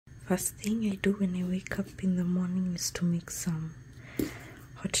First thing I do when I wake up in the morning is to make some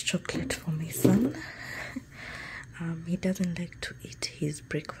hot chocolate for my son. He doesn't like to eat his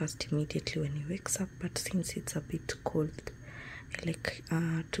breakfast immediately when he wakes up, but since it's a bit cold, I like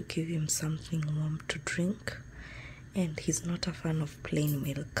to give him something warm to drink, and he's not a fan of plain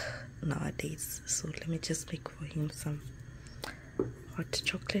milk nowadays, so let me just make for him some hot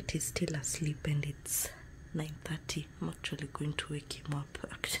chocolate. He's still asleep and it's 9:30. I'm actually going to wake him up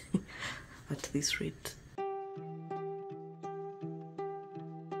actually at this rate.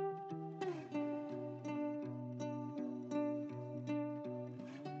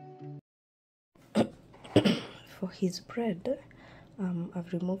 For his bread,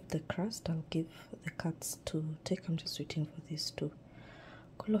 I've removed the crust. I'll give the cats to take. I'm just waiting for this to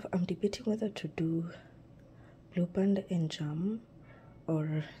cool off. I'm debating whether to do Blue Band and jam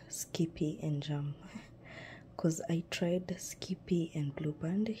or Skippy and jam, because I tried Skippy and Blue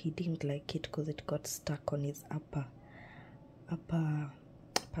Band. He didn't like it because it got stuck on his upper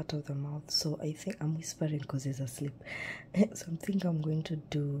part of the mouth. So I think I'm whispering because he's asleep. So I think I'm going to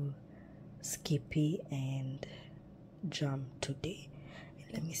do Skippy and jam today.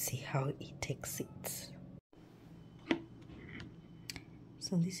 Let me see how he takes it.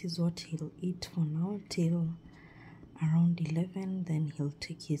 So this is what he'll eat for now till around 11. Then he'll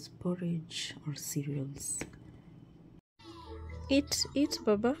take his porridge or cereals. Eat,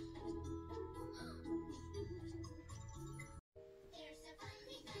 Baba.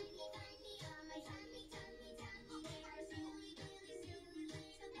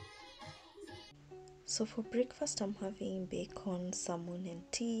 So for breakfast, I'm having bacon, salmon, and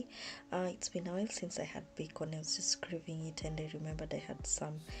tea. It's been a while since I had bacon. I was just craving it, and I remembered I had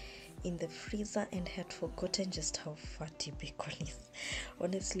some in the freezer and had forgotten just how fatty bacon is.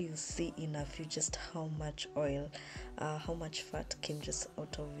 Honestly, you see in a few just how much oil, how much fat came just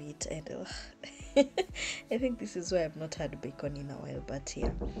out of it, and I think this is why I've not had bacon in a while. But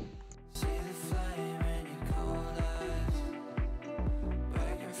yeah.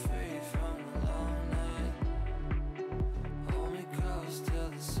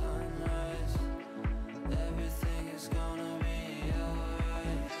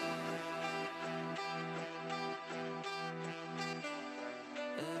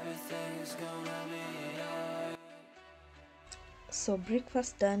 So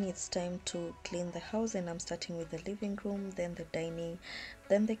breakfast done, it's time to clean the house, and I'm starting with the living room, then the dining,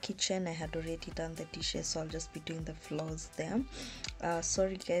 then the kitchen. I had already done the dishes, so I'll just be doing the floors there.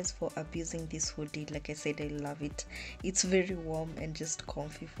 Sorry guys for abusing this hoodie. Like I said, I love it. It's very warm and just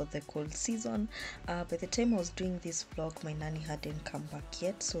comfy for the cold season. By the time I was doing this vlog, my nanny hadn't come back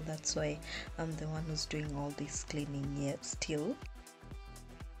yet, so that's why I'm the one who's doing all this cleaning yet still.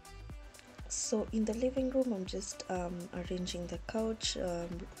 So in the living room, I'm just arranging the couch,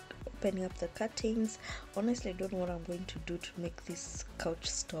 opening up the curtains. Honestly, I don't know what I'm going to do to make this couch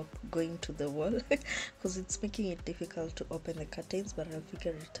stop going to the wall because it's making it difficult to open the curtains, but I'll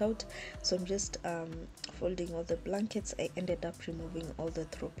figure it out. So I'm just folding all the blankets. I ended up removing all the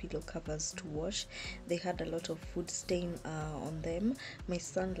throw pillow covers to wash. They had a lot of food stain on them. My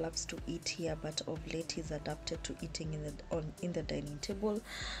son loves to eat here, but of late he's adapted to eating in the dining table.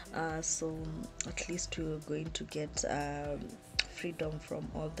 So at least we're going to get freedom from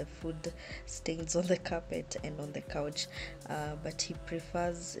all the food stains on the carpet and on the couch, but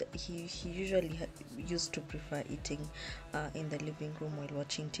he usually used to prefer eating in the living room while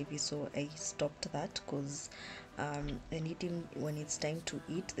watching TV, so I stopped that because I need him when it's time to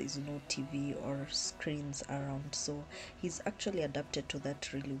eat. There's no TV or screens around, so he's actually adapted to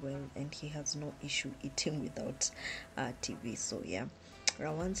that really well, and he has no issue eating without TV. So yeah.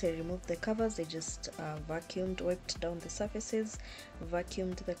 Once I removed the covers, I just vacuumed, wiped down the surfaces,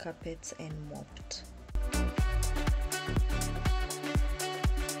 vacuumed the carpets, and mopped.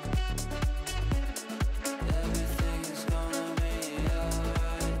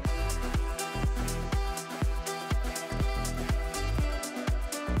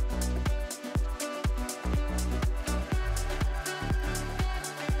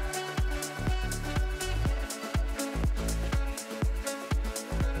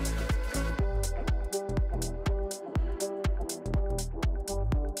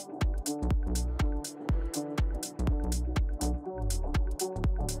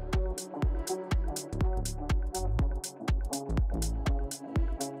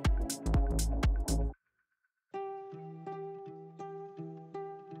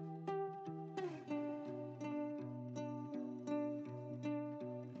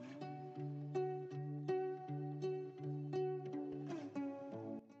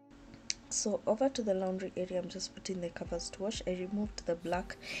 So over to the laundry area, I'm just putting the covers to wash. I removed the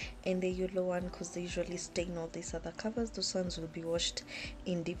black and the yellow one because they usually stain all these other covers. Those ones will be washed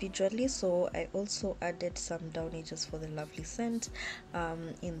individually. So I also added some Downy just for the lovely scent,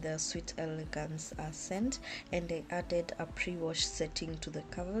 in the Sweet Elegance scent, and I added a pre-wash setting to the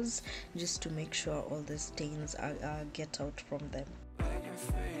covers just to make sure all the stains get out from them.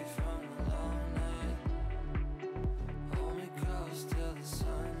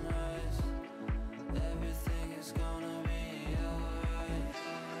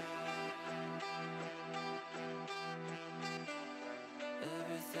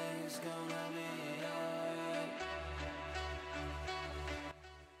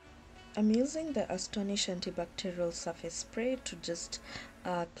 I'm using the Astonish antibacterial surface spray to just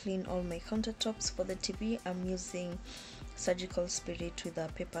clean all my countertops. For the TV, I'm using Surgical Spirit with a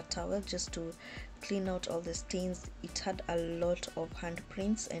paper towel just to clean out all the stains. It had a lot of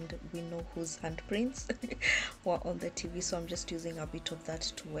handprints, and we know whose handprints were on the TV, so I'm just using a bit of that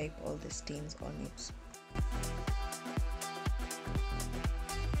to wipe all the stains on it.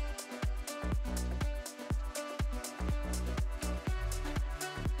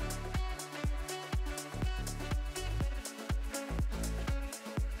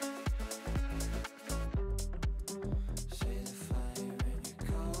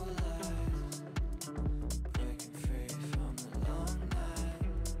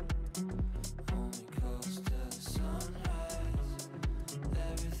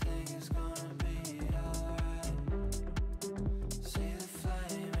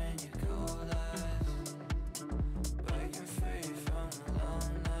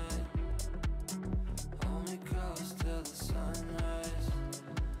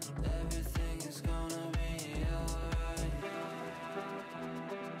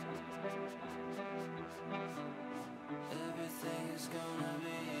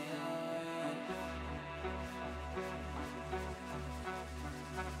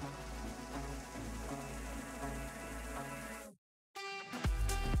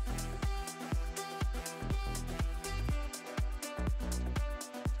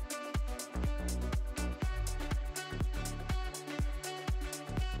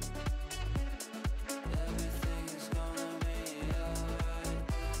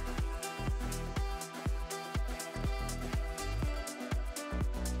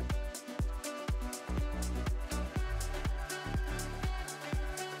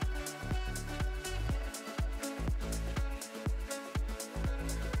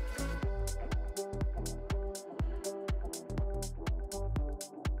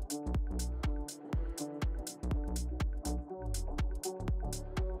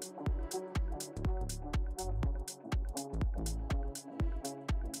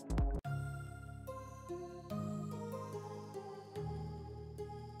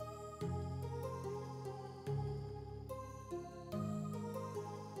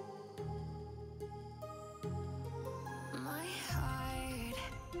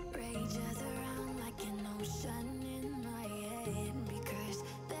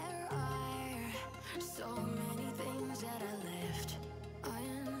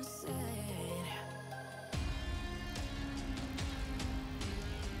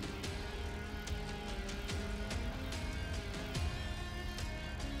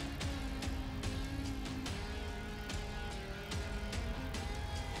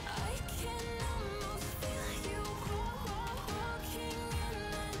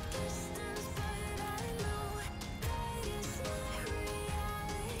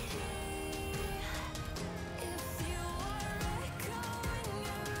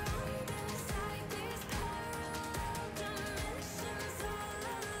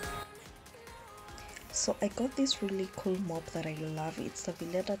 So I got this really cool mop that I love. It's the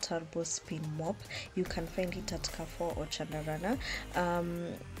Veleda Turbo Spin Mop. You can find it at Carrefour or Chandarana.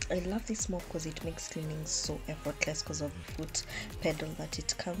 I love this mop because it makes cleaning so effortless because of the foot pedal that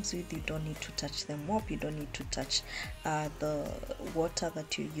it comes with. You don't need to touch the mop. You don't need to touch the water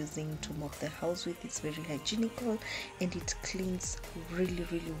that you're using to mop the house with. It's very hygienical and it cleans really,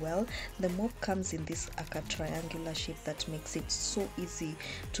 really well. The mop comes in this triangular shape that makes it so easy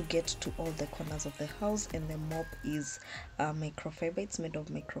to get to all the corners of the house, and the mop is microfiber. It's made of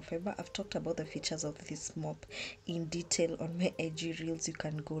microfiber. I've talked about the features of this mop in detail on my IG reels. You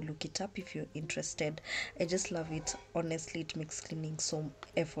can go look it up if you're interested. I just love it. Honestly, it makes cleaning so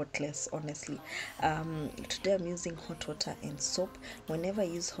effortless. Honestly, today I'm using hot water and soap. Whenever I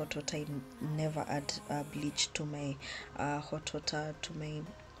use hot water, I never add bleach to my hot water, to my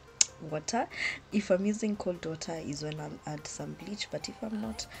water. If I'm using cold water is when I'll add some bleach, but if I'm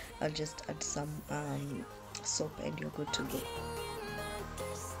not, I'll just add some soap and you're good to go.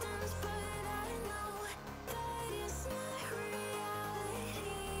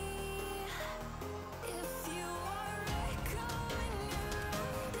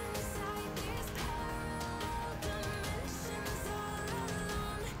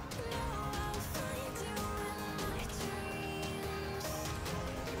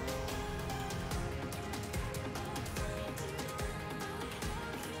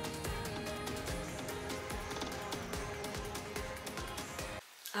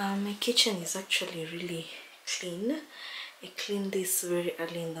 My kitchen is actually really clean. I cleaned this very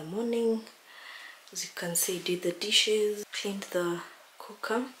early in the morning. As you can see, I did the dishes, cleaned the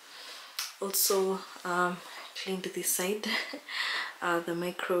cooker, also cleaned this side, the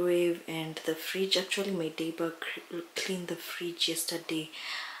microwave and the fridge. Actually, my neighbor cleaned the fridge yesterday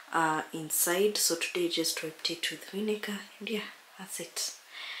inside, so today I just wiped it with vinegar, and yeah, that's it.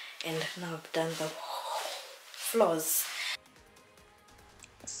 And now I've done the floors.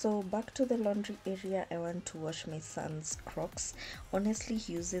 So back to the laundry area, I want to wash my son's Crocs. Honestly,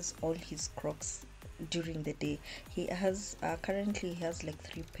 he uses all his Crocs during the day. He has currently he has like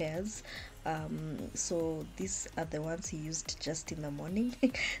 3 pairs, so these are the ones he used just in the morning.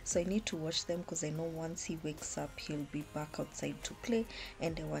 So I need to wash them because I know once he wakes up he'll be back outside to play,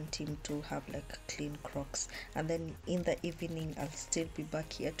 and I want him to have like clean Crocs, and then in the evening I'll still be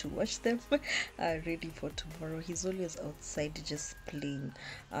back here to wash them ready for tomorrow. He's always outside just playing,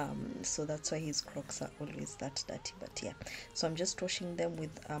 so that's why his Crocs are always that dirty. But yeah, so I'm just washing them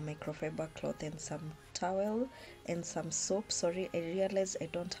with a microfiber cloth and some towel and some soap. Sorry, I realized I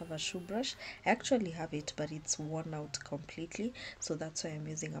don't have a shoe brush. I actually have it, but it's worn out completely, so that's why I'm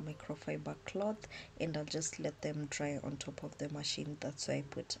using a microfiber cloth, and I'll just let them dry on top of the machine. That's why I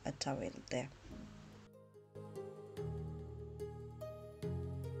put a towel there.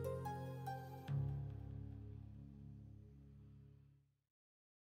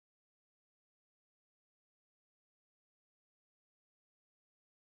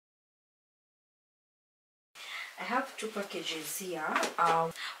 I have 2 packages here.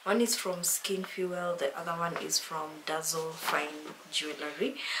 One is from Skin Fuel, the other one is from Dazzle Fine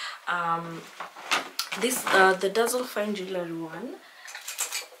Jewelry. The Dazzle Fine Jewelry one,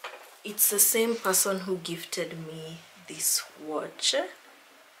 it's the same person who gifted me this watch,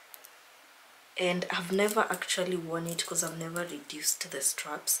 and I've never actually worn it because I've never reduced the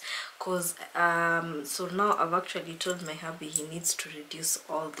straps, because so now I've actually told my hubby he needs to reduce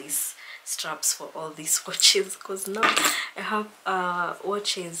all these straps for all these watches, because now I have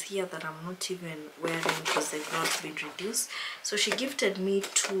watches here that I'm not even wearing because they've not been reduced. So she gifted me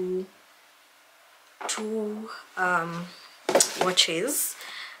two watches.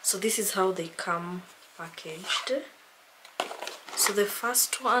 So this is how they come packaged. So the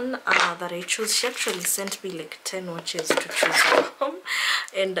first one that I chose, she actually sent me like 10 watches to choose from,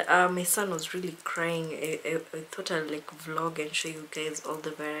 and my son was really crying. I thought I'd like vlog and show you guys all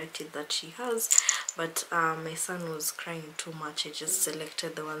the variety that she has, but my son was crying too much. I just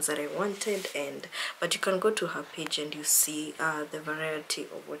selected the ones that I wanted, but you can go to her page and you see the variety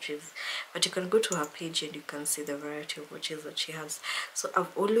of watches. But you can go to her page and you can see the variety of watches that she has. So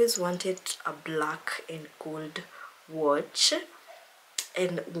I've always wanted a black and gold watch,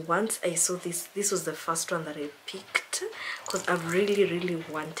 and once I saw this was the first one that I picked because I've really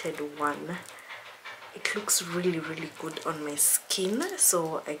wanted one. It looks really good on my skin,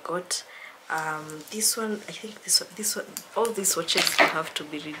 so I got this one. I think this one, all these watches have to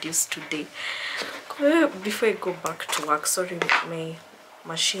be reduced today before I go back to work. Sorry, my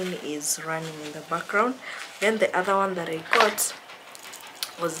machine is running in the background. Then the other one that I got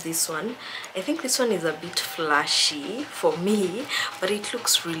was this one. I think this one is a bit flashy for me, but it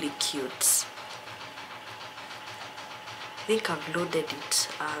looks really cute. I think I've loaded it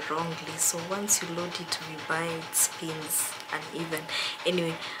wrongly, so once you load it, rebuy, it spins uneven.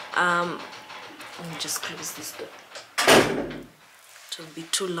 Anyway, let me just close this door. It will be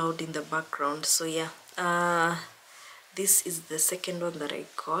too loud in the background. So yeah, this is the second one that I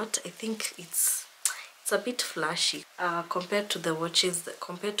got. I think it's a bit flashy compared to the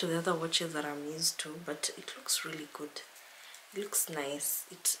other watches that I'm used to, but it looks really good. It looks nice.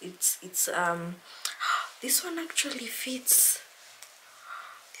 It's this one actually fits.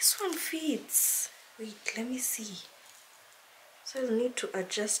 This one fits. Wait, let me see. So I'll need to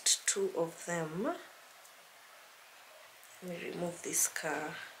adjust 2 of them. Let me remove this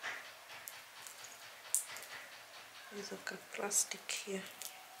car. There's like a plastic here.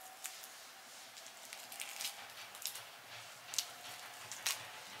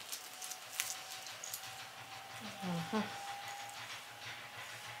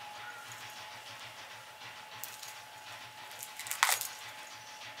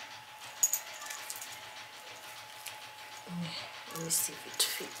 Let me see if it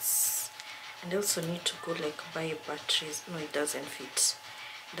fits. And I also need to go like buy batteries. No, it doesn't fit.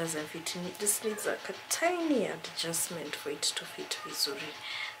 It doesn't fit. It just needs like a tiny adjustment for it to fit visually.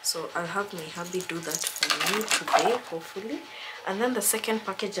 So I'll have my hubby do that for me today, hopefully. And then the second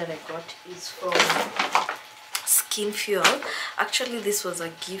package that I got is from Skin Fuel. Actually, this was a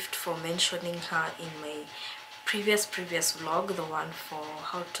gift for mentioning her in my previous vlog, the one for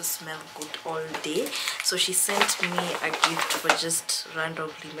how to smell good all day. So she sent me a gift for just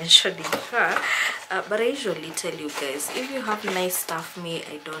randomly mentioning her, but I usually tell you guys, if you have nice stuff,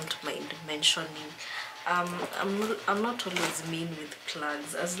 I don't mind mentioning. I'm not always mean with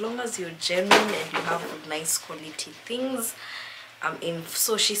plugs, as long as you're genuine and you have nice quality things.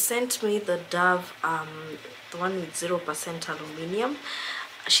 So she sent me the Dove, the one with 0% aluminium.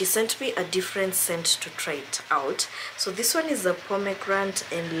 She sent me a different scent to try it out. So this one is a pomegranate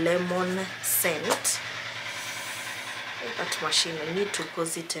and lemon scent. That machine, I need to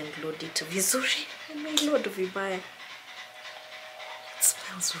pause it and load it vizuri. I may load vibaya. It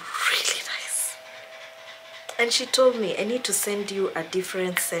smells really nice. And she told me I need to send you a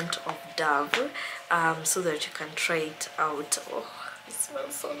different scent of Dove, so that you can try it out. Oh, it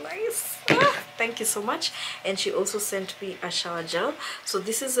smells so nice. Thank you so much. And she also sent me a shower gel. So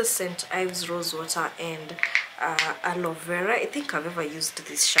this is a St. Ives rose water and aloe vera. I think I've ever used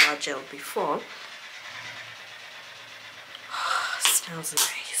this shower gel before. Smells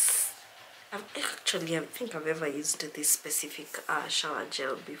nice. I think I've ever used this specific shower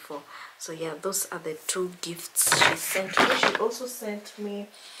gel before. So yeah, those are the 2 gifts she sent me. She also sent me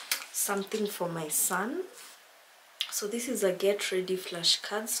something for my son. So this is a get ready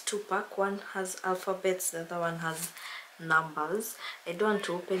flashcards 2-pack. One has alphabets, the other one has numbers. I don't want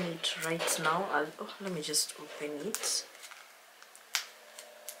to open it right now. Let me just open it.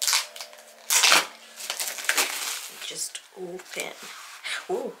 Just open.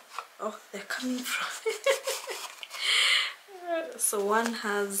 Oh, they're coming from so one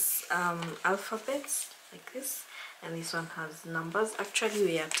has alphabets like this, and this one has numbers. Actually,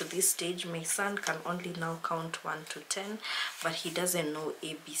 we are to this stage, my son can only now count 1 to 10, but he doesn't know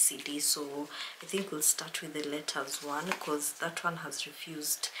ABCD, so I think we'll start with the letters 1, because that one has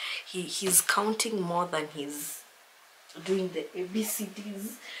refused. He's counting more than he's doing the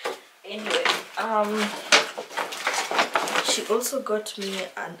ABCDs. Anyway, she also got me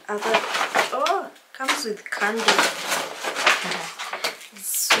another, comes with candy,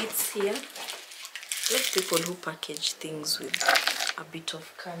 sweets here. I like people who package things with a bit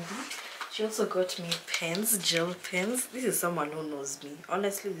of candy. She also got me pens, gel pens. This is someone who knows me.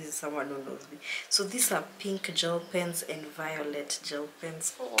 Honestly, this is someone who knows me. So these are pink gel pens and violet gel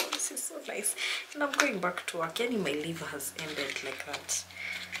pens. Oh, this is so nice. And I'm going back to work. Yani my leave has ended like that.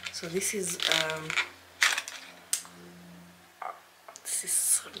 So this is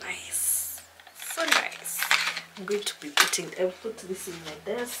so nice. So nice. I'm going to be I'll put this in my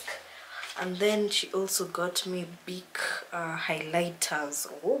desk. And then she also got me big highlighters.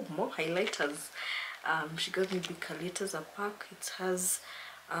 Oh, more highlighters. She got me big highlighters, a pack. It has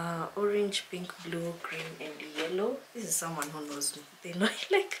orange, pink, blue, green, and yellow. This is someone who knows me. They know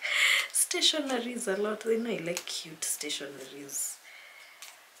I like stationaries a lot. They know I like cute stationaries.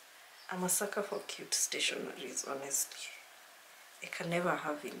 I'm a sucker for cute stationaries, honestly. I can never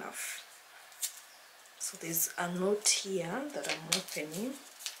have enough. So there's a note here that I'm opening.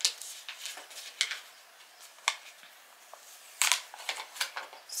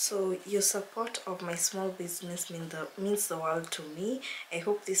 So your support of my small business means the world to me. I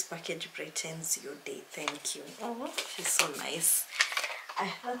hope this package brightens your day. Thank you. Oh, she's so nice.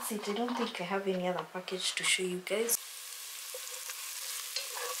 That's it. I don't think I have any other package to show you guys.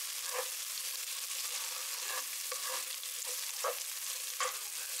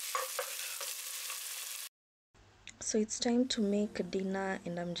 So it's time to make dinner,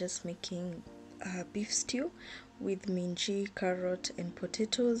 and I'm just making beef stew with minji, carrot and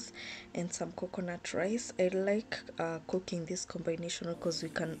potatoes and some coconut rice. I like cooking this combination because we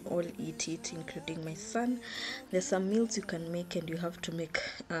can all eat it, including my son. There's some meals you can make and you have to make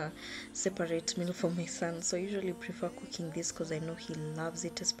a separate meal for my son, so I usually prefer cooking this because I know he loves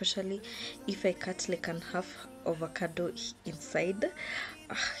it, especially if I cut like a half avocado inside.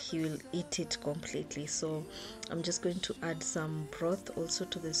 He will eat it completely. So I'm just going to add some broth also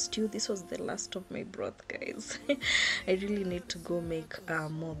to the stew. This was the last of my broth, guys. I really need to go make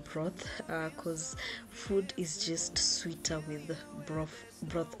more broth because food is just sweeter with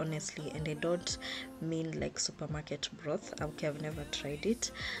broth, honestly. And I don't mean like supermarket broth. Okay, I've never tried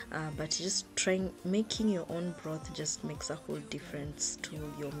it, but just making your own broth just makes a whole difference to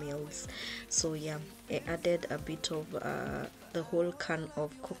your meals. So yeah, I added a bit of the whole can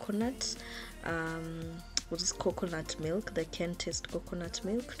of coconut, what is coconut milk, the Kentest coconut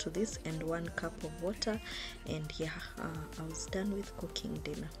milk to this, and 1 cup of water. And yeah, I was done with cooking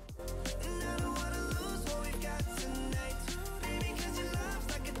dinner.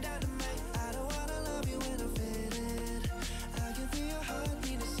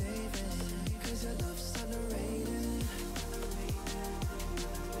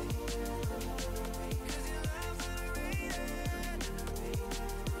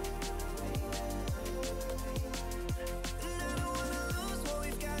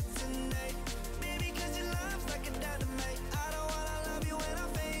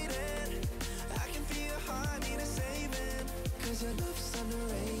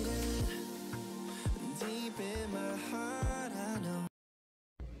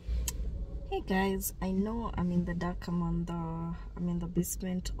 Hey guys, I know I'm in the dark. I'm in the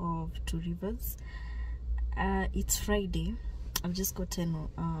basement of Two Rivers. It's Friday. I've just gotten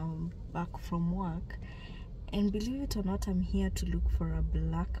back from work, and believe it or not, I'm here to look for a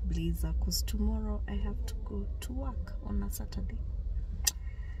black blazer because tomorrow I have to go to work on a Saturday.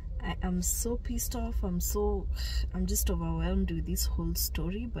 I am so pissed off. I'm just overwhelmed with this whole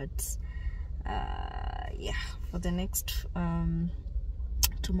story. But yeah, for the next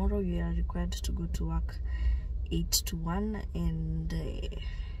tomorrow you are required to go to work 8 to 1, and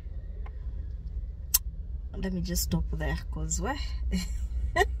let me just stop there because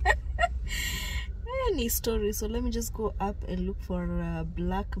any story. So let me just go up and look for a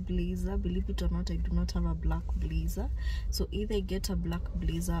black blazer. Believe it or not, I do not have a black blazer, so either I get a black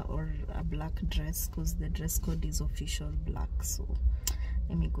blazer or a black dress because the dress code is official black. So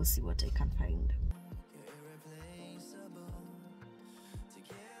let me go see what I can find.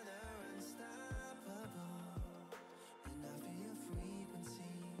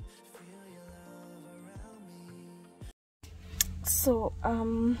 So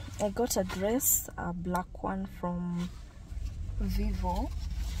I got a dress, a black one from Vivo.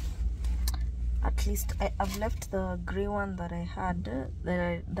 At least I've left the gray one that I had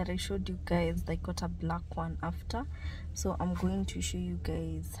that I showed you guys. I got a black one after, so I'm going to show you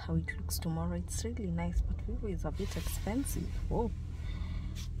guys how it looks tomorrow. It's really nice, but Vivo is a bit expensive. Oh,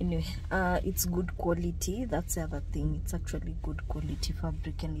 anyway, it's good quality. That's the other thing. It's actually good quality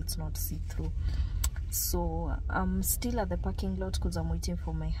fabric and it's not see-through. So I'm still at the parking lot because I'm waiting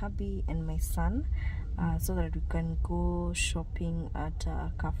for my hubby and my son so that we can go shopping at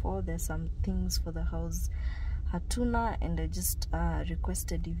Carrefour. There's some things for the house hatuna, and I just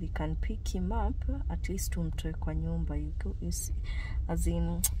requested if we can pick him up, at least tumtoe kwa nyumba. You see, as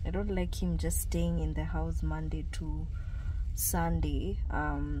in, I don't like him just staying in the house Monday to Sunday.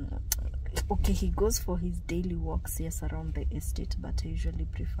 Okay, he goes for his daily walks, yes, around the estate, but I usually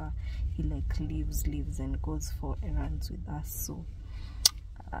prefer he like leaves and goes for errands with us. So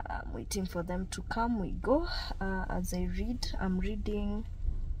I'm waiting for them to come. We go. As I read, I'm reading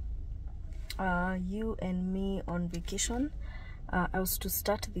You and Me on Vacation. I was to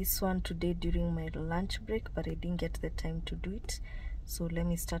start this one today during my lunch break, but I didn't get the time to do it, so let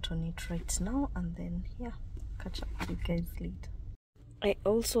me start on it right now, and then yeah, catch up with you guys later. I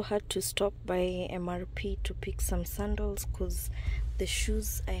also had to stop by MRP to pick some sandals because the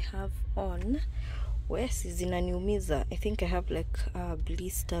shoes I have on, zinaniumiza. I think I have like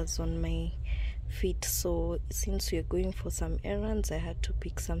blisters on my feet. So since we're going for some errands, I had to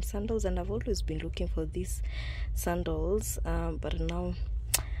pick some sandals, and I've always been looking for these sandals, but now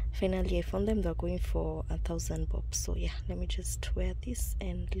finally I found them. They're going for 1,000 bob. So yeah, let me just wear this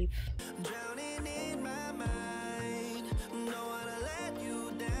and leave.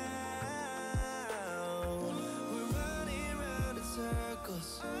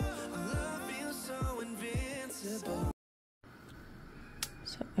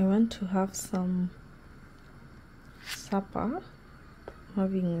 So I want to have some supper. I'm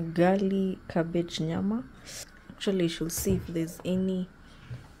having gali cabbage nyama. Actually, you should see if there's any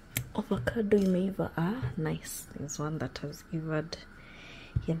avocado imeiva. Ah, nice. There's one that has ivad.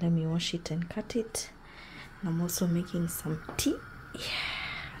 Here, let me wash it and cut it. And I'm also making some tea,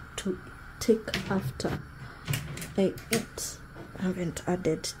 yeah, to take after I eat. I haven't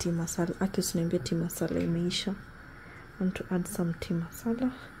added tea masala. Akisuniambia tea masala imeisha. I want to add some tea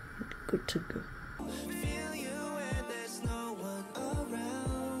masala. Good to go.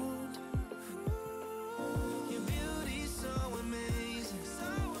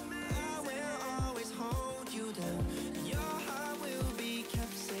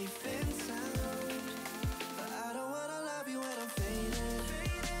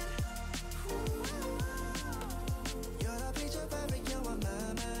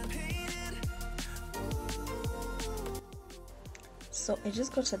 So I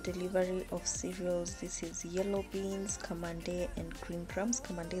just got a delivery of cereals. This is yellow beans, kamande, and green grams.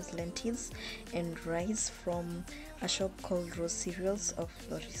 Kamande is lentils and rice from a shop called Rose Cereals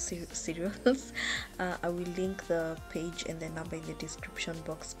cereals. I will link the page and the number in the description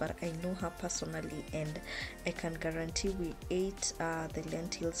box, but I know her personally and I can guarantee we ate the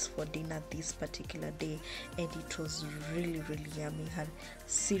lentils for dinner this particular day, and it was really yummy. Her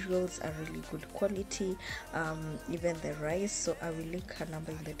cereals are really good quality, even the rice. So I will link her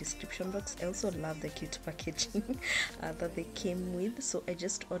number in the description box. I also love the cute packaging that they came with. So I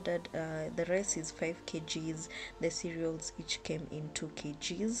just ordered the rice is 5 kgs, the cereals each came in 2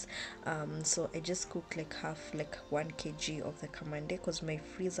 kgs. So I just cooked like half, like 1 kg of the kamande, because my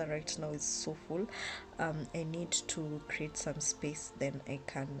freezer right now is so full. I need to create some space, then I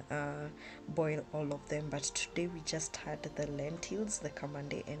can boil all of them. But today we just had the lentils, the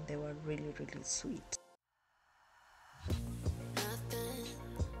kamande, and they were really really sweet.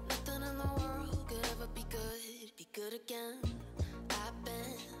 Nothing in the world could ever be good again. I've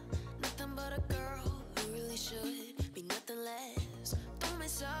been nothing but a girl who really should be nothing less. Don't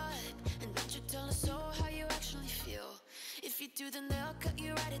mess up, and don't you tell us so how you actually feel. If you do, then they'll cut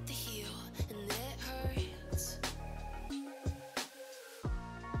you right at the heel, and it hurts. No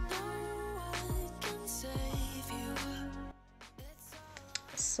one can save you.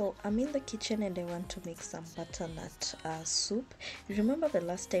 So I'm in the kitchen and I want to make some butternut soup. You remember the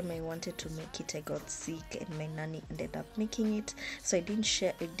last time I wanted to make it, I got sick and my nanny ended up making it, so I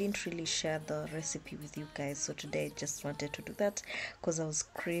didn't really share the recipe with you guys. So today I just wanted to do that because I was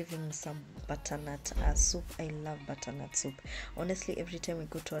craving some butternut soup. I love butternut soup. Honestly, every time we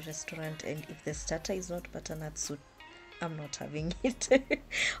go to a restaurant and if the starter is not butternut soup, I'm not having it.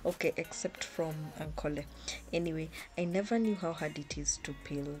 Okay, except from Ankole. Anyway, I never knew how hard it is to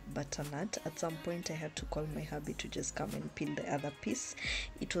peel butternut. At some point I had to call my hubby to just come and peel the other piece.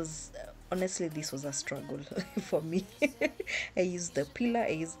 It was honestly, this was a struggle for me. I used the peeler, I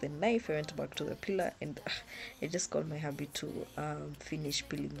used the knife, I went back to the peeler, and I just called my hubby to finish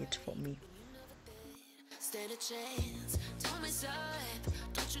peeling it for me. Stand a chance, don't mess up.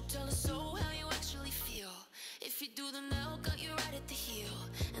 Don't you tell us so how you actually feel. If you do, then they'll cut you right at the heel,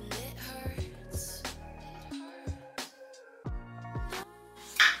 and it hurts.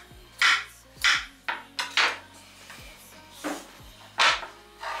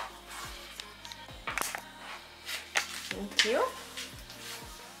 Thank you.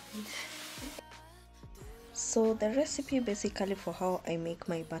 So the recipe basically for how I make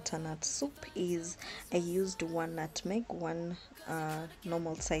my butternut soup is I used 1 nutmeg, one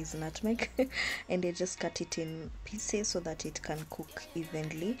normal size nutmeg, and I just cut it in pieces so that it can cook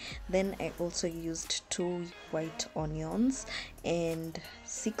evenly. Then I also used 2 white onions and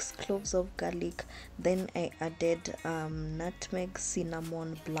 6 cloves of garlic. Then I added nutmeg,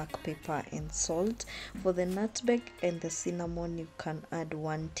 cinnamon, black pepper and salt. For the nutmeg and the cinnamon you can add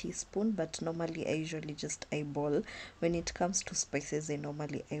 1 teaspoon, but normally I usually just eyeball. When it comes to spices, I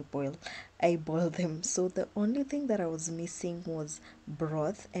normally eyeball them. So the only thing that I was missing was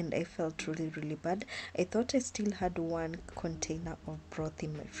broth, and I felt really really bad. I thought I still had 1 container of broth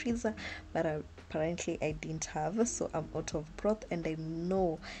in my freezer, but apparently I didn't have, so I'm out of broth, and I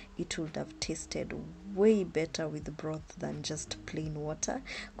know it would have tasted way better with broth than just plain water,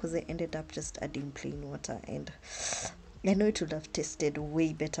 because I ended up just adding plain water, and I know it would have tasted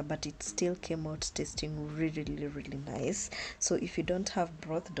way better, but it still came out tasting really really really nice. So if you don't have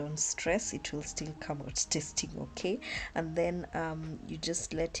broth, don't stress, it will still come out tasting okay. And then you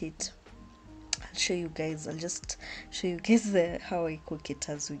just let it, I'll show you guys, I'll just show you guys how I cook it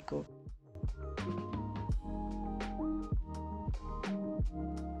as we go.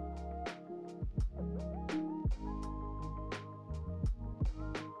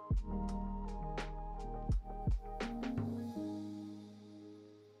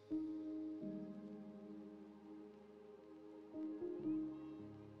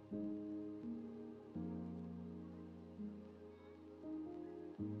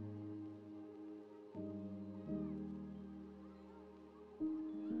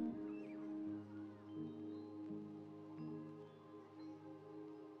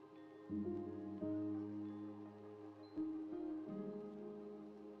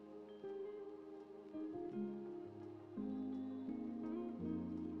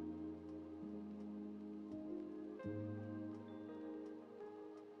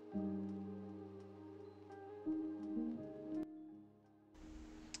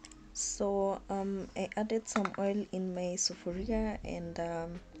 So I added some oil in my sufuria and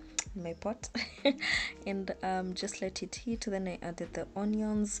my pot and just let it heat. Then I added the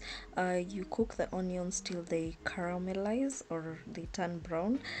onions. You cook the onions till they caramelize or they turn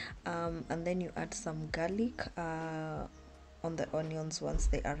brown, and then you add some garlic on the onions once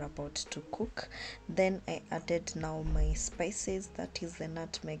they are about to cook. Then I added now my spices, that is the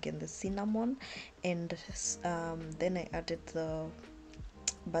nutmeg and the cinnamon, and then I added the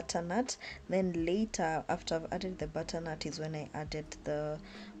butternut. Then later, after I've added the butternut, is when I added the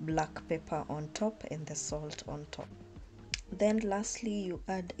black pepper on top and the salt on top. Then lastly, you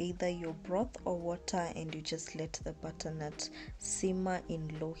add either your broth or water, and you just let the butternut simmer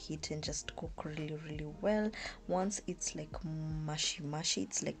in low heat and just cook really, really well. Once it's like mushy,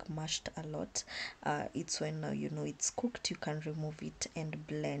 it's like mashed a lot, it's when you know it's cooked, you can remove it and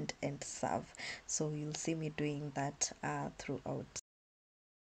blend and serve. So you'll see me doing that throughout.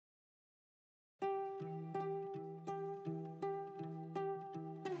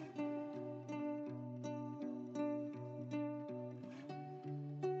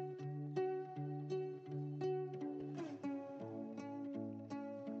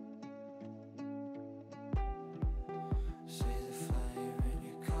 See the flame in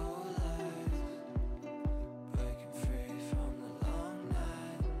your cold eyes, breaking free from the long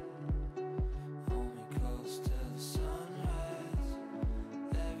night. Hold me close till the sunrise.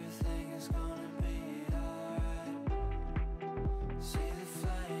 Everything is gonna be alright. See the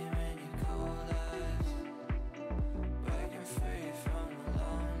flame in your cold eyes, breaking free from the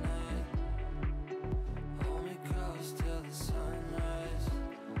long night. Hold me close till the sunrise.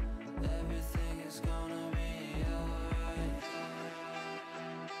 Everything is gonna be alright.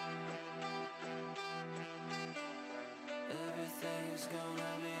 Everything is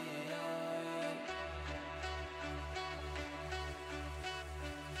gonna be alright.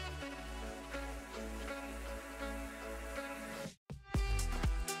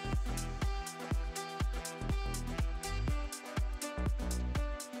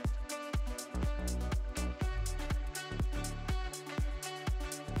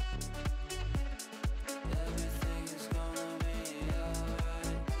 Everything is gonna be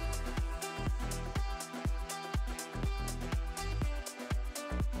alright.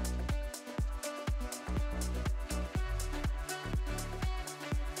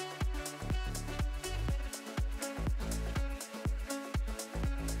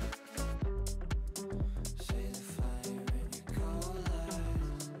 See the flame in your cold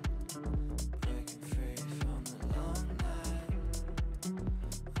eyes, breaking free from the long night.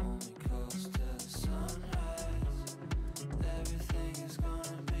 Hold me close till the sunrise. Everything is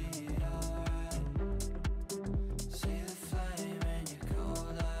gonna be alright. See the flame in your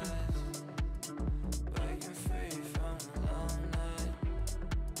cold eyes, breaking free from the long night.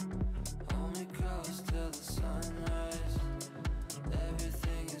 Hold me close till the sunrise.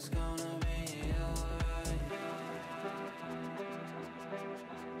 Everything is gonna be alright.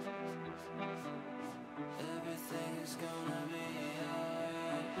 Everything is gonna be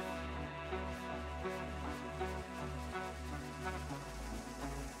alright.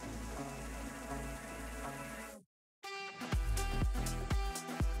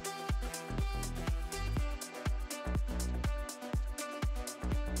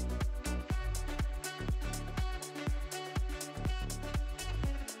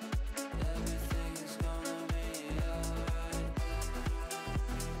 Everything is gonna be alright.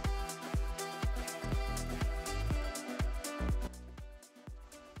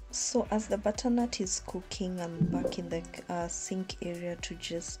 So as the butternut is cooking, I'm back in the sink area to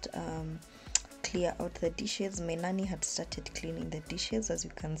just clear out the dishes. My nanny had started cleaning the dishes. As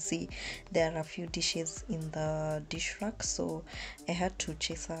you can see, there are a few dishes in the dish rack, so I had to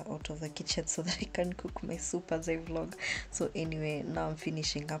chase her out of the kitchen so that I can cook my soup as I vlog. So anyway, now I'm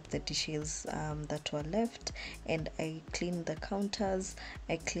finishing up the dishes that were left, and I cleaned the counters.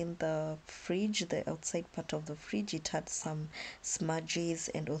 I cleaned the fridge, the outside part of the fridge. It had some smudges,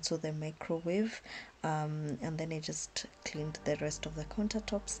 and also the microwave, and then I just cleaned the rest of the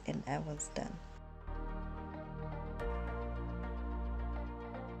countertops, and I was done.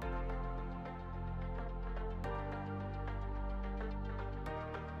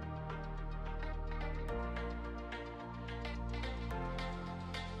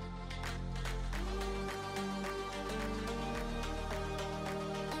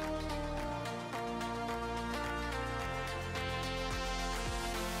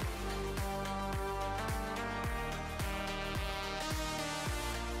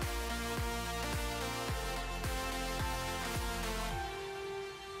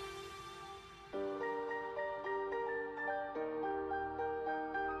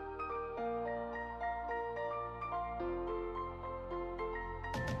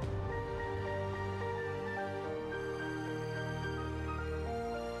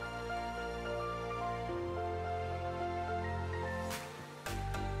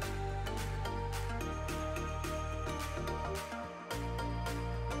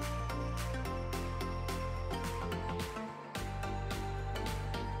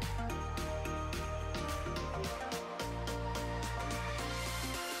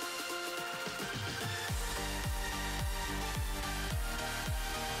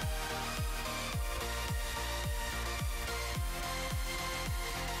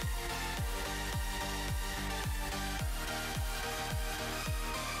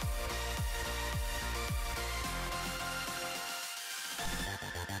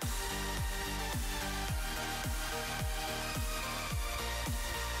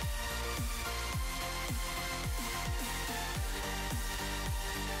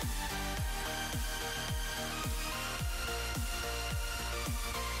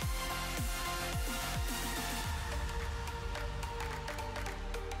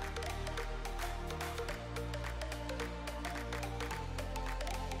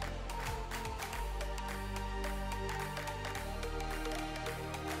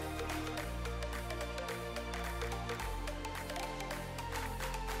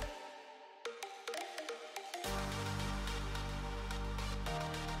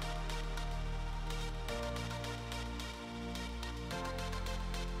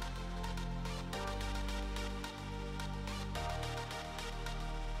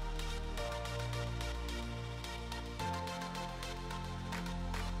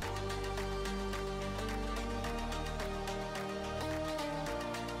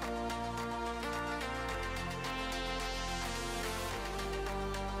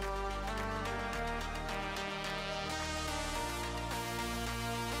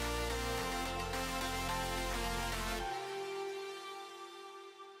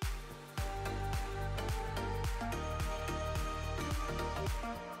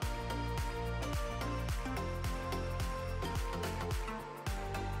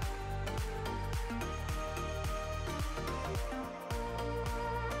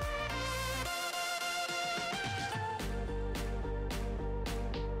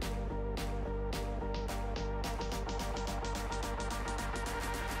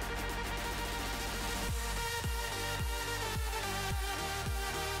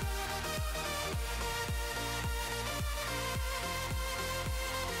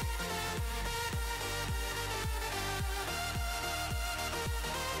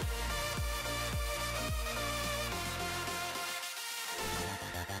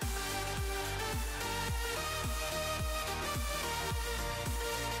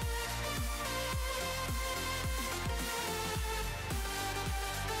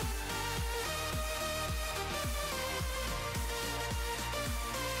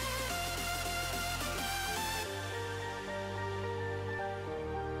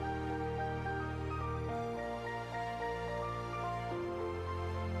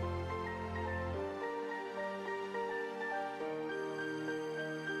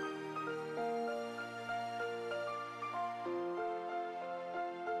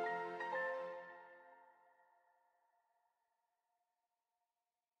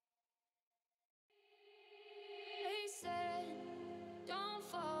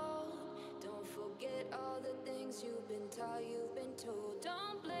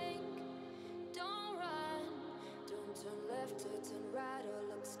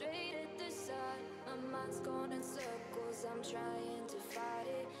 I'm trying to fight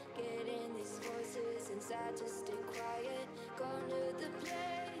it. Getting these voices inside to stay quiet. Gone to the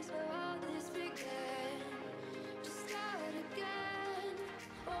place where all this began. Just start again.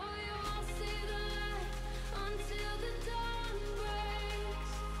 Oh, you won't see the light until the dawn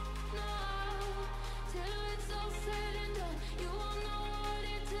breaks. No, till it's all said and done, you won't know what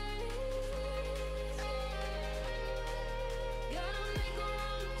it takes. Gotta make a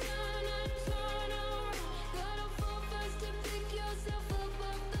wrong turn and turn around. Gotta fall fast to pick yourself up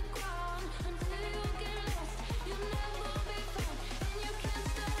off the ground. Until you get lost, you'll never be found. And you can't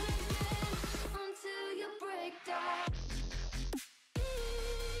start again until you break down.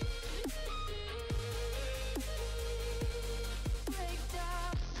 Break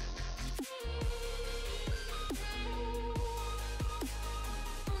down.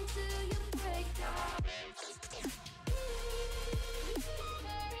 Until you break down.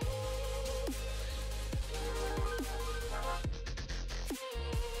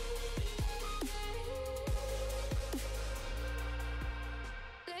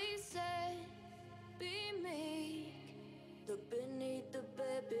 They said, be meek. Look beneath the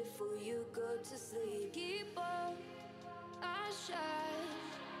bed before you go to sleep. Keep on, I shine.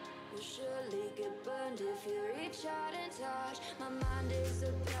 Will surely get burned if you reach out and touch. My mind is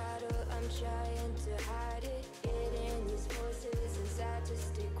a battle, I'm trying to hide it. Getting these voices inside to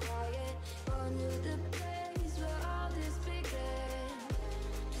stay quiet. On to the place where all this began.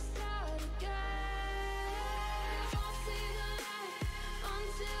 Just start again. Won't see the light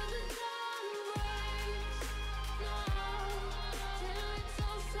until the dawn breaks. No, till it's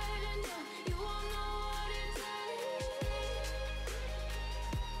all said and done, you won't know what it takes.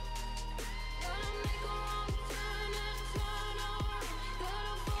 Gotta make a wrong turn and turn around.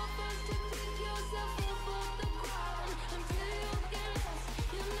 Gotta fall fast to pick yourself up off the ground. Until you get lost,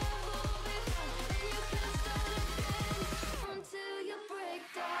 you'll never be found. And you can't start again until you break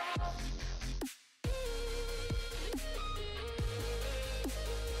down.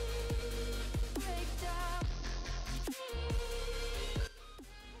 Break down.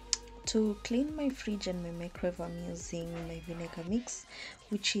 To clean my fridge and my microwave, I'm using my vinegar mix,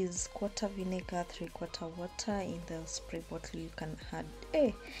 which is quarter vinegar, 3/4 water. In the spray bottle you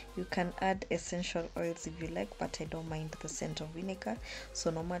can add essential oils if you like, but I don't mind the scent of vinegar,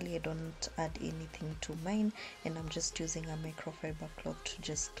 so normally I don't add anything to mine, and I'm just using a microfiber cloth to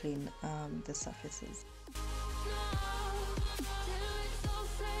just clean the surfaces.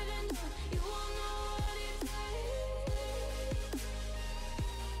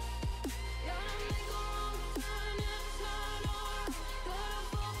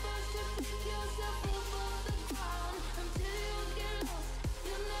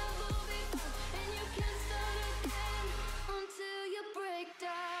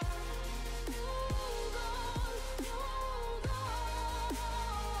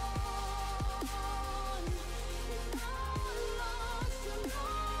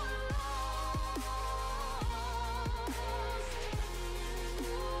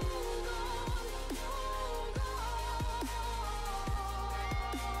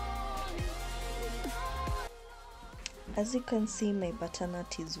 As you can see, my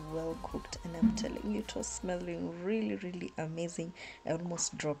butternut is well cooked, and I'm telling you, it was smelling really amazing. I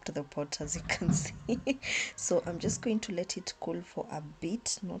almost dropped the pot, as you can see. So I'm just going to let it cool for a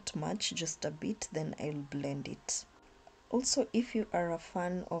bit, not much, just a bit, then I'll blend it. Also, if you are a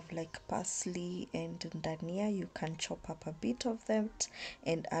fan of like parsley and dhania, you can chop up a bit of that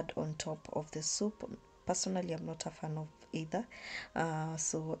and add on top of the soup. Personally, I'm not a fan of either,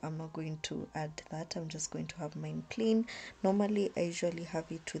 so I'm not going to add that. I'm just going to have mine plain. Normally I usually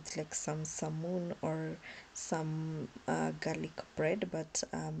have it with like some samoon or some garlic bread, but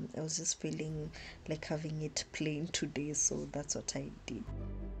I was just feeling like having it plain today, so that's what I did.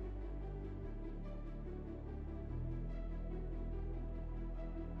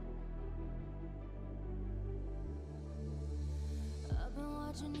 I've been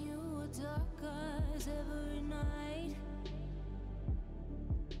watching you with dark eyes every night.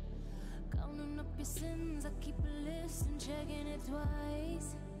 Counting up your sins, I keep a list and checking it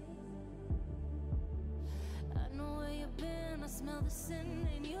twice. I know where you've been, I smell the sin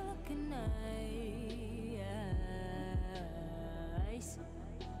and you're looking nice.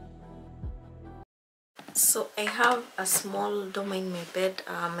 So I have a small dome in my bed.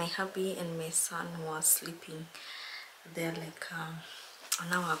 My hubby and my son were sleeping there like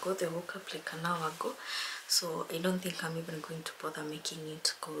an hour ago. They woke up like an hour ago, so I don't think I'm even going to bother making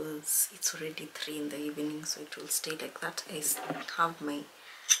it because it's already 3 in the evening, so it will stay like that. I have my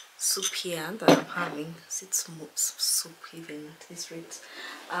soup here that I'm having. It's soup even at this rate.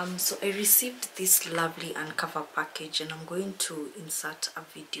 So I received this lovely Uncover package, and I'm going to insert a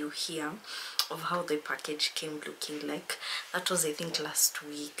video here of how the package came looking like. That was, I think, last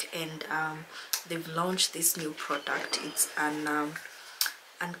week, and they've launched this new product. It's an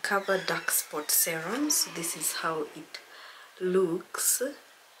Uncover dark spot serum. So this is how it looks.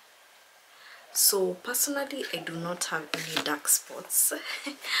 So personally, I do not have any dark spots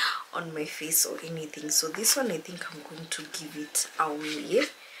on my face or anything, so this one I think I'm going to give it away.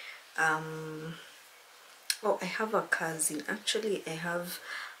 Oh, I have a cousin. Actually, I have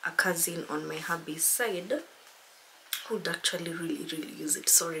a cousin on my hubby's side who'd actually really use it.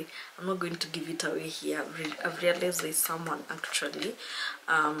 Sorry, I'm not going to give it away here. I've realized there's someone actually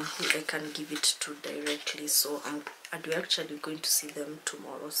who I can give it to directly, so we're actually going to see them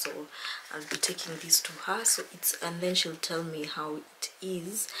tomorrow, so I'll be taking this to her. So and then she'll tell me how it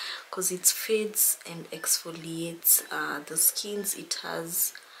is, because it fades and exfoliates the skins. It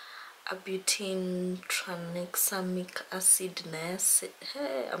has a butane tranexamic acid.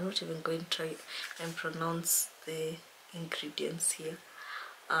 Hey, I'm not even going to try and pronounce the ingredients here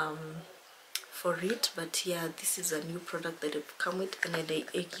for it, but yeah, this is a new product that I've come with, and I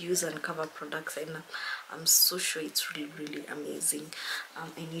use Uncover products, and I'm so sure it's really amazing.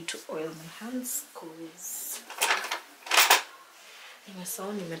 I need to oil my hands because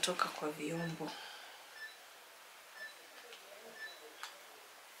nimesahau nimetoka kwa vyombo.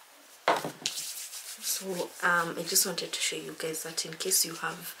 So I just wanted to show you guys that in case you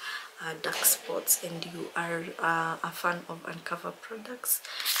have dark spots and you are a fan of Uncover products,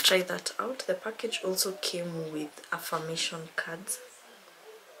 try that out. The package also came with affirmation cards.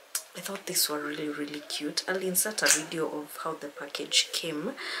 I thought these were really cute. I'll insert a video of how the package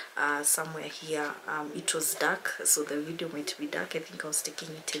came somewhere here. It was dark, so the video might be dark. I think I was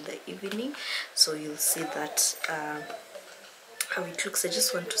taking it in the evening, so you'll see that how it looks. I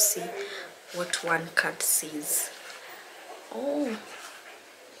just want to see what one card says. Oh,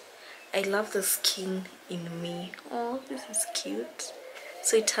 I love the skin in me. Oh, this is cute.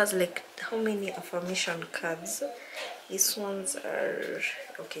 So it has like how many affirmation cards? These ones are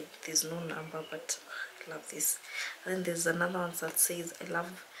okay, there's no number, but I love this. And then there's another one that says, I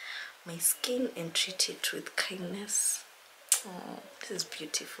love my skin and treat it with kindness. Oh, this is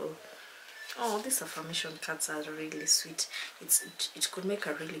beautiful. Oh, these affirmation cards are really sweet. It could make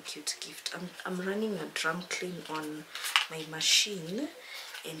a really cute gift. I'm running a drum clean on my machine,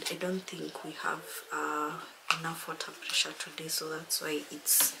 and I don't think we have enough water pressure today, so that's why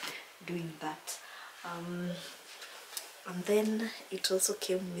it's doing that. And then it also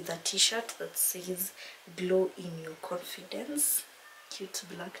came with a t-shirt that says glow in your confidence. Cute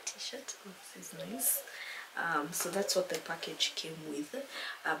black t-shirt. Oh, this is nice. So that's what the package came with,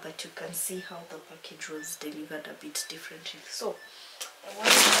 but you can see how the package was delivered a bit differently. So I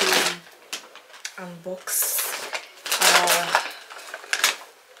want to unbox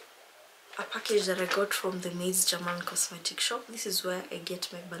a package that I got from the Maze German cosmetic shop. This is where I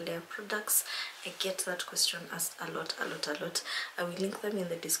get my Balea products. I get that question asked a lot. I will link them in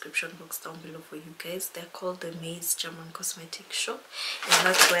the description box down below for you guys. They're called the Maze German cosmetic shop, and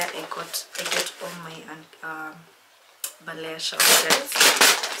that's where I get all my Balea shower gels.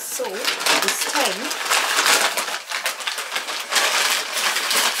 So this time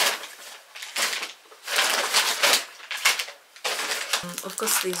of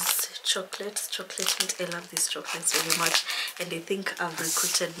course there's chocolate mint. I love these chocolates very much, and I think I've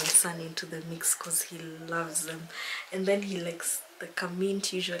recruited my son into the mix because he loves them, and then he likes the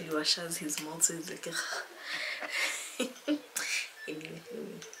mint. Usually washes his mouth, so he's like anyway.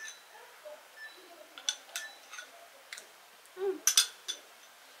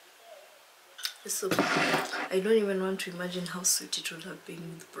 So I don't even want to imagine how sweet it would have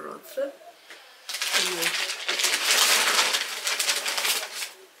been with broth. Anyway.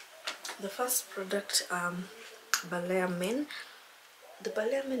 The first product, Balea Men. The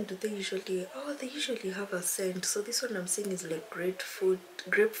Balea Men, they usually have a scent. So this one I'm seeing is like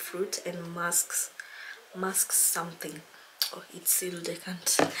grapefruit and masks something. Oh, it's sealed, I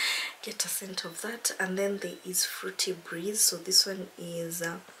can't get a scent of that. And then there is Fruity Breeze. So this one is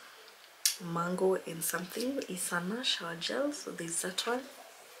mango and something. Isana shower gel. So there's that one.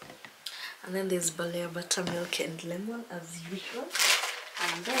 And then there's Balea Buttermilk and Lemon as usual.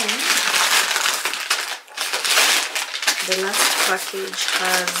 And then the last package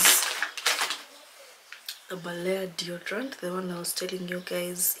has the Balea deodorant, the one I was telling you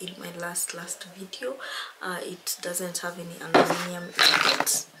guys in my last video. It doesn't have any aluminum in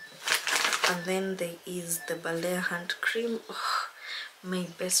it. And then there is the Balea hand cream. Oh, My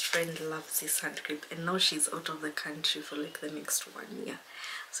best friend loves this hand cream, and now she's out of the country for like the next 1 year,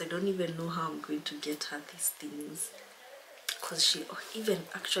 so I don't even know how I'm going to get her these things, because she even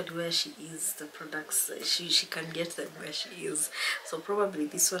actually where she is, the products she can get them where she is. So probably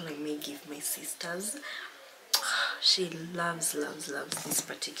this one I may give my sisters. She loves this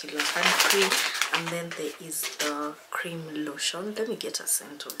particular hand cream. And then there is the cream lotion. Let me get a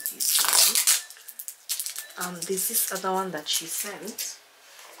scent of this. There's this other one that she sent.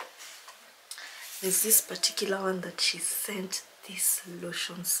 There's this particular one that she sent. This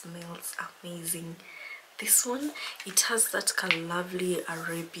lotion smells amazing. This one, it has that kind of lovely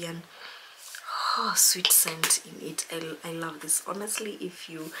Arabian sweet scent in it. I love this. Honestly, if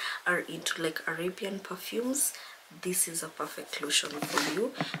you are into like Arabian perfumes, this is a perfect lotion for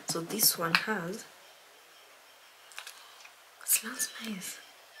you. So this one smells nice.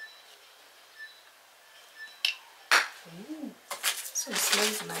 Ooh, this one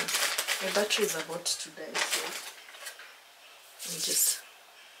smells nice. My battery is about to die, so let me just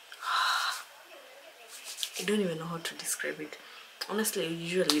I don't even know how to describe it. Honestly, I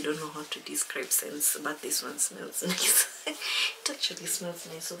usually don't know how to describe scents, but this one smells nice. It actually smells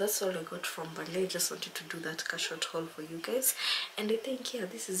nice. So that's all I got from Ballet. I just wanted to do that short haul for you guys. And I think, yeah,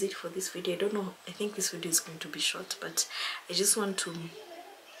 this is it for this video. I don't know. I think this video is going to be short, but I just want to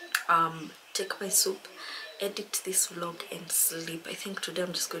take my soup, edit this vlog, and sleep. I think today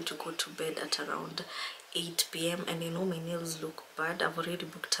I'm just going to go to bed at around 8 p.m. and I know my nails look bad. I've already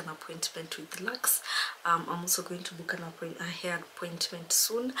booked an appointment with Lux. I'm also going to book a hair appointment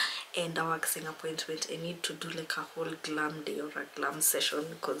soon, and a waxing appointment. I need to do like a whole glam day or a glam session,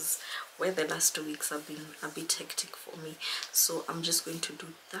 because where the last 2 weeks have been a bit hectic for me. So I'm just going to do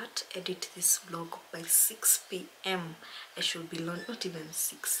that, edit this vlog by 6 p.m. I should be not even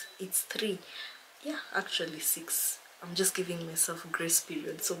 6, it's 3. Yeah, actually 6. I'm just giving myself a grace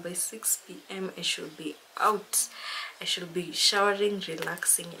period. So by 6 p.m. I should be out. I should be showering,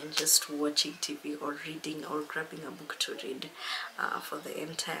 relaxing, and just watching TV or reading or grabbing a book to read for the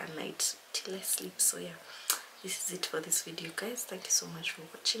entire night till I sleep. So yeah, this is it for this video, guys. Thank you so much for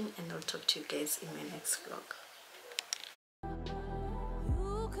watching, and I'll talk to you guys in my next vlog.